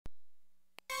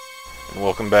and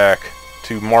welcome back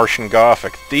to Martian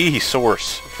Gothic, the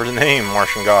source for the name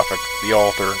Martian Gothic, the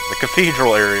altar, the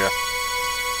cathedral area.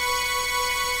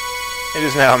 It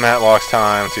is now Matlock's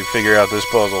time to figure out this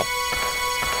puzzle.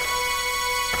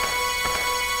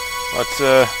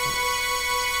 Let's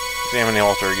examine the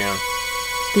altar again.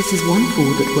 This is one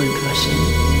fool that won't rush in.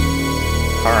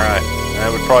 Alright, that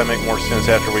would probably make more sense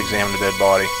after we examine the dead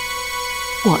body.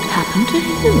 What happened to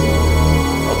him?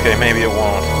 Okay, maybe it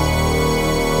won't.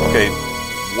 Okay,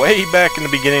 way back in the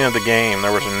beginning of the game,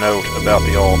 there was a note about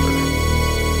the altar.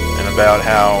 And about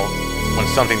how, when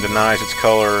something denies its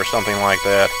color or something like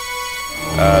that,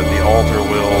 the altar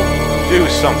will do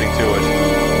something to it.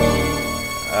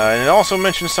 And it also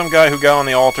mentions some guy who got on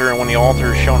the altar, and when the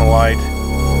altar shone a light,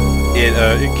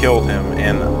 it killed him.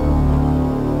 And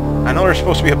I know there's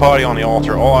supposed to be a body on the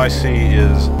altar. All I see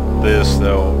is this,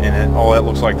 though, and all that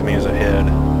looks like to me is a head.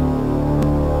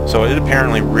 So it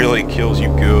apparently really kills you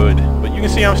good. But you can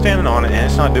see I'm standing on it, and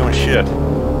it's not doing shit.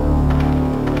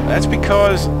 That's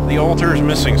because the altar is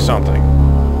missing something.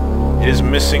 It is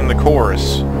missing the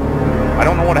chorus. I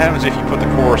don't know what happens if you put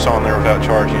the chorus on there without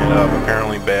charging it up.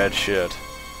 Apparently bad shit.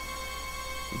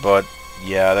 But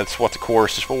yeah, that's what the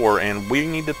chorus is for, and we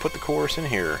need to put the chorus in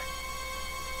here.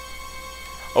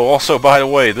 Oh, also, by the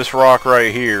way, this rock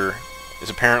right here is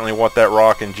apparently what that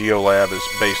rock in GeoLab is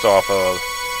based off of.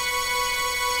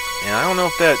 And I don't know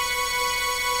if that...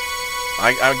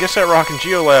 I guess that rock in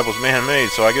GeoLab was man-made,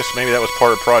 so I guess maybe that was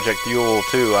part of Project Fuel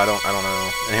too. I don't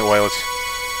know. Anyway,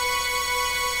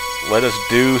 let us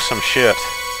do some shit.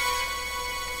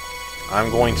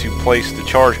 I'm going to place the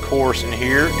charge course in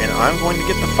here, and I'm going to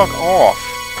get the fuck off.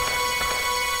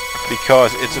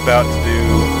 Because it's about to do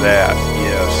that,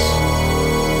 yes.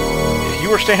 If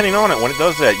you are standing on it when it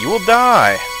does that, you will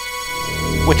die.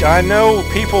 Which I know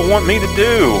people want me to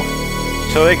do.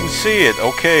 So they can see it.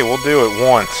 Okay, we'll do it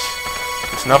once.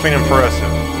 It's nothing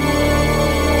impressive.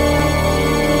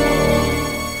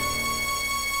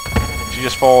 She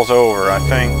just falls over, I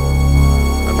think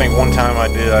one time I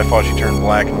did, I thought she turned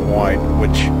black and white,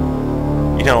 which,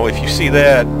 you know, if you see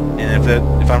that, and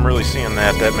if I'm really seeing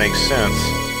that, that makes sense.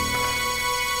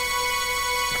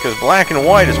 Because black and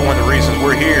white is one of the reasons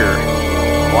we're here.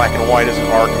 Black and white is an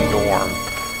Arkham dorm,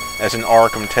 as an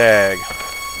Arkham tag.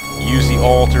 Use the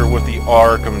altar with the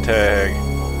Arkham tag.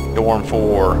 Dorm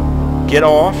 4. Get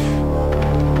off.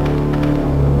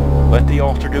 Let the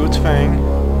altar do its thing.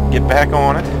 Get back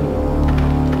on it.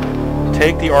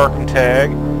 Take the Arkham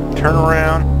tag. Turn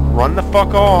around. Run the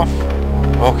fuck off.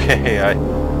 Okay,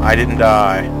 I didn't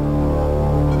die.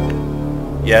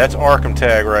 Yeah, that's Arkham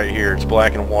tag right here. It's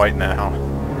black and white now.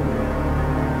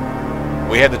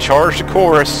 We had to charge the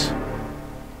chorus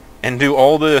and do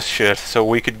all this shit so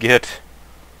we could get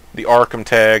the Arkham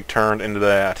tag turned into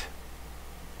that.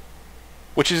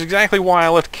 Which is exactly why I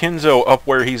left Kenzo up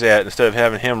where he's at instead of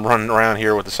having him running around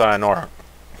here with the Sayonara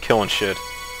killing shit.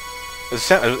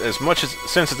 As much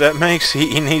sense as that makes,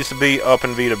 he needs to be up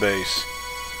in Vita base.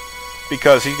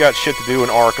 Because he's got shit to do in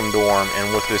Arkham dorm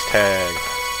and with this tag.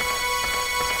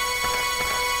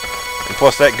 And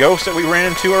plus that ghost that we ran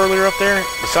into earlier up there,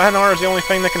 the Sayonara is the only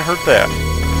thing that can hurt that.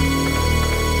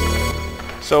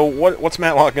 So what's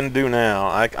Matlock going to do now?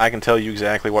 I can tell you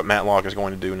exactly what Matlock is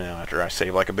going to do now after I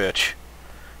save like a bitch.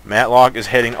 Matlock is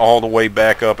heading all the way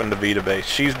back up into Vita base.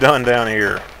 She's done down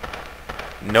here.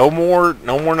 No more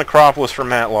necropolis for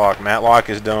Matlock. Matlock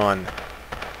is done.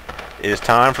 It is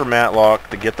time for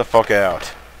Matlock to get the fuck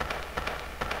out.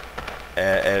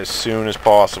 As soon as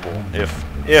possible.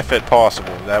 If it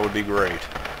possible, that would be great.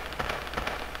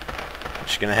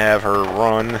 She's going to have her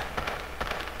run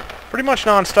pretty much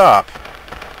non-stop.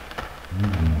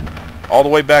 All the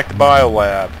way back to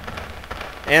Biolab.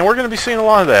 And we're going to be seeing a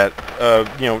lot of that.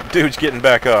 You know, dudes getting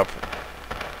back up.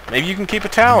 Maybe you can keep a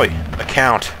tally. A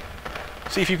count.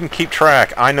 See if you can keep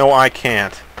track. I know I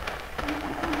can't.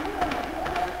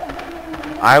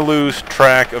 I lose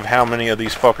track of how many of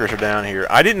these fuckers are down here.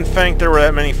 I didn't think there were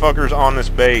that many fuckers on this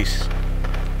base.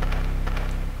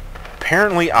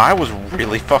 Apparently I was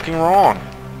really fucking wrong.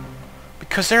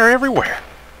 Because they're everywhere.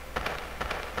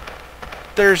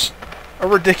 There's a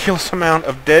ridiculous amount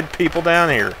of dead people down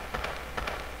here.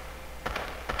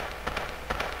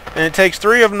 And it takes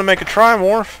 3 of them to make a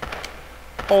trimorph.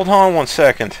 Hold on one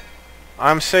second.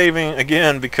 I'm saving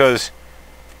again because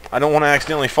I don't want to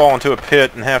accidentally fall into a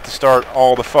pit and have to start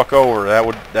all the fuck over.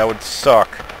 That would suck.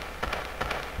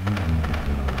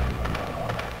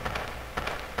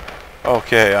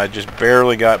 Okay, I just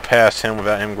barely got past him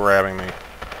without him grabbing me.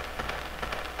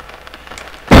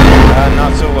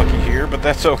 Not so lucky here, but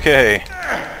that's okay.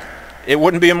 It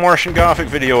wouldn't be a Martian Gothic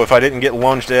video if I didn't get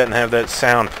lunged at and have that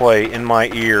sound play in my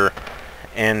ear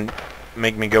and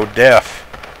make me go deaf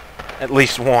at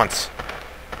least once.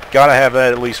 Gotta have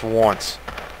that at least once.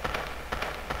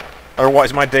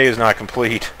 Otherwise, my day is not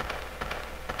complete.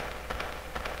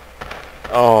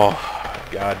 Oh,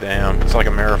 goddamn. It's like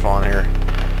a marathon here.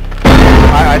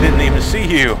 I didn't even see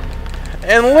you.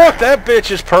 And look, that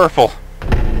bitch is purple.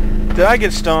 Did I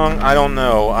get stung? I don't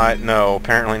know. No,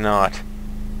 apparently not.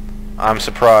 I'm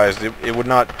surprised. It would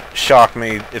not shock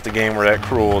me if the game were that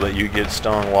cruel that you get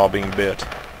stung while being bit.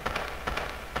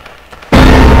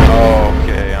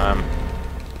 Okay, I'm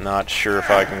not sure if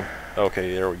I can...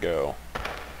 Okay, there we go.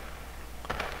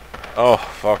 Oh,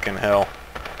 fucking hell.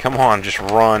 Come on, just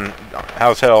run.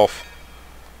 How's health?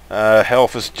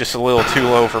 Health is just a little too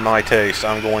low for my taste.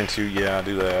 I'm going to, yeah,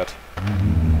 do that.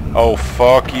 Oh,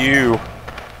 fuck you.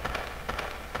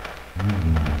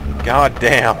 God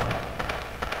damn.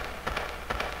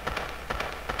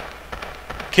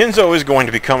 Kenzo is going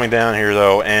to be coming down here,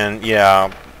 though, and,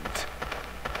 yeah,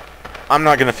 I'm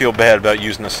not going to feel bad about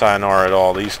using the Sayonara at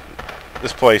all. This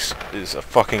place is a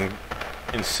fucking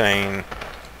insane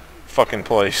fucking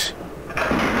place.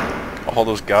 All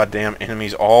those goddamn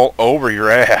enemies all over your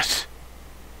ass.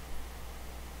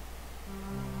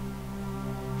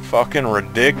 Fucking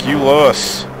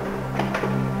ridiculous.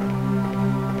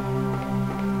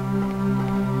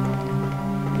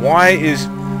 Why is...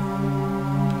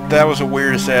 That was the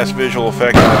weirdest ass visual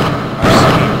effect I've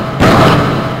seen.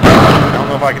 I don't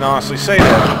know if I can honestly say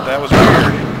that, but that was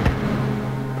weird.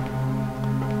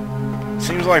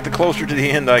 Seems like the closer to the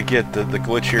end I get, the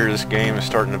glitchier this game is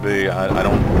starting to be. I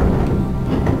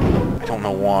don't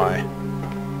know why.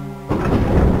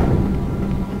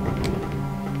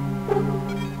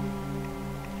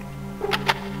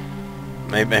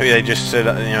 Maybe they just said,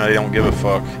 you know, they don't give a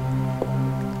fuck.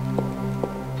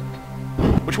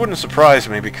 Which wouldn't surprise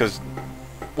me because,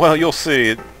 well, you'll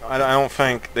see. I don't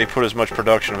think they put as much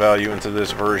production value into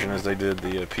this version as they did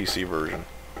the PC version.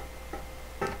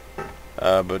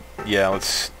 But yeah,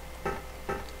 let's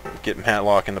get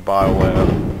Matlock in the biolab.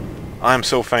 I'm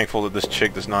so thankful that this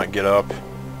chick does not get up.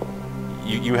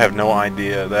 You have no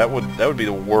idea. That would be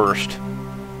the worst.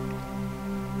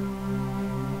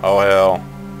 Oh hell.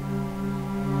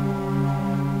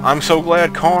 I'm so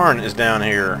glad Karn is down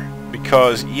here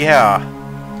because yeah.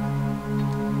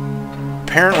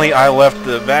 Apparently I left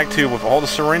the vac tube with all the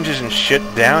syringes and shit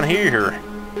down here.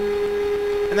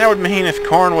 And that would mean if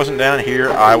Karn wasn't down here,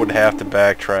 I would have to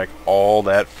backtrack all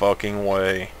that fucking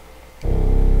way.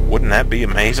 Wouldn't that be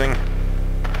amazing?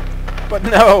 But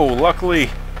no, luckily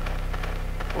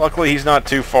he's not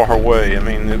too far away. I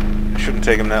mean, it shouldn't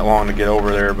take him that long to get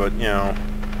over there, but, you know.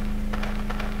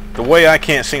 The way I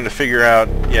can't seem to figure out...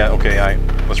 Yeah, okay,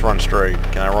 let's run straight.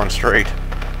 Can I run straight?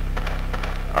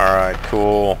 Alright,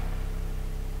 cool.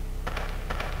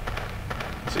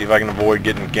 See if I can avoid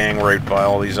getting gang raped by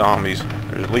all these zombies.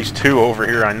 There's at least 2 over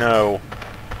here, I know.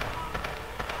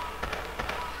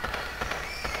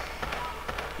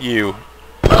 You.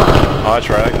 Oh, that's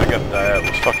right, I got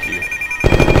that. Fuck you.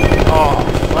 Oh,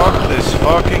 fuck this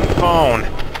fucking phone.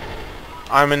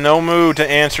 I'm in no mood to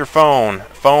answer phone.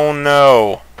 Phone,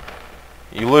 no.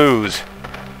 You lose.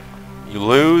 You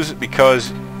lose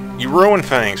because you ruin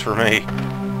things for me.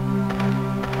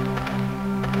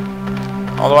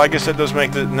 Although I guess that does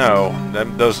make the... No,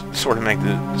 that does sort of make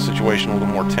the situation a little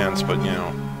more tense, but, you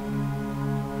know.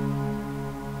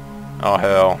 Oh,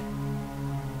 hell.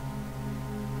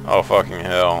 Oh, fucking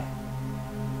hell.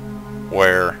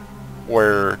 Where?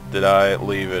 Where did I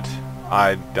leave it?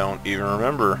 I don't even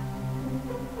remember.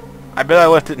 I bet I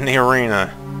left it in the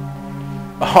arena.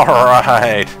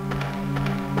 Alright.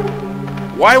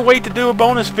 Why wait to do a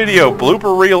bonus video?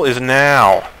 Blooper reel is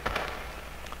now.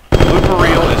 Blooper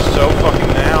reel is so fucking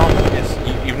now.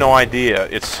 You've no idea.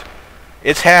 It's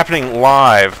happening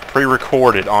live,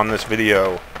 pre-recorded on this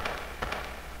video.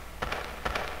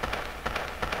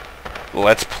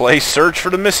 Let's play Search for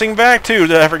the Missing Vac Tube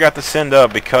that I forgot to send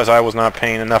up because I was not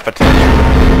paying enough attention.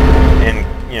 And,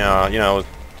 you know,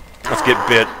 let's get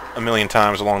bit a million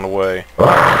times along the way.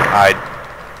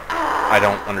 I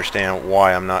don't understand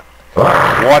why I'm not...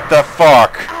 What the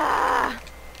fuck?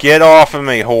 Get off of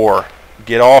me, whore.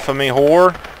 Get off of me,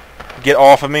 whore. Get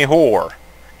off of me, whore.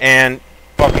 And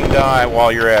fucking die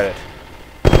while you're at it.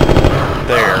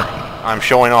 There. I'm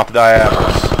showing off the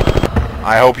diabolos.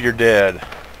 I hope you're dead.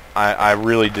 I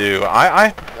really do.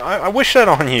 I wish that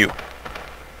on you.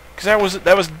 Because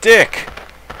that was dick.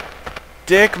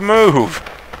 Dick move.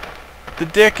 The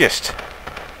dickest.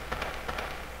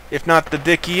 If not the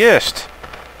dickiest.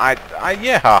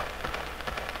 Yeah.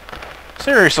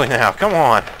 Seriously now, come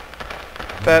on.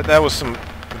 That was some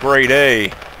grade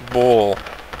A bull.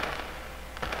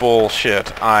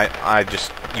 bullshit. I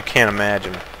just... You can't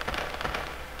imagine.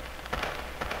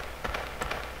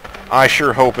 I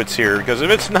sure hope it's here, because if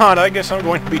it's not, I guess I'm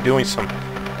going to be doing some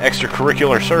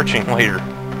extracurricular searching later.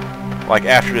 Like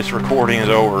after this recording is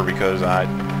over, because I'm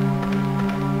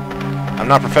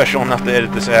not professional enough to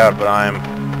edit this out, but I am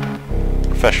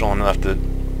professional enough to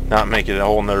not make it a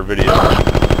whole nother video.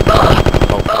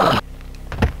 Oh.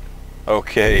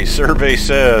 Okay, survey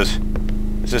says,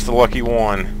 is this the lucky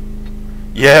one?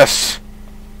 Yes!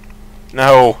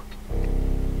 No!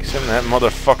 Send that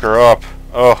motherfucker up.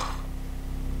 Ugh.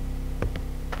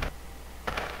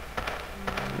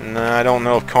 Nah, I don't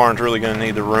know if Karn's really gonna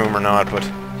need the room or not, but...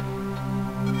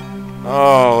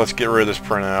 Oh, let's get rid of this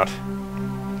printout.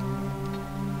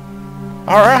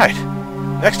 Alright!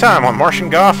 Next time on Martian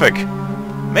Gothic.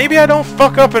 Maybe I don't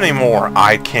fuck up anymore.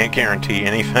 I can't guarantee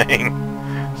anything.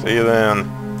 See you then.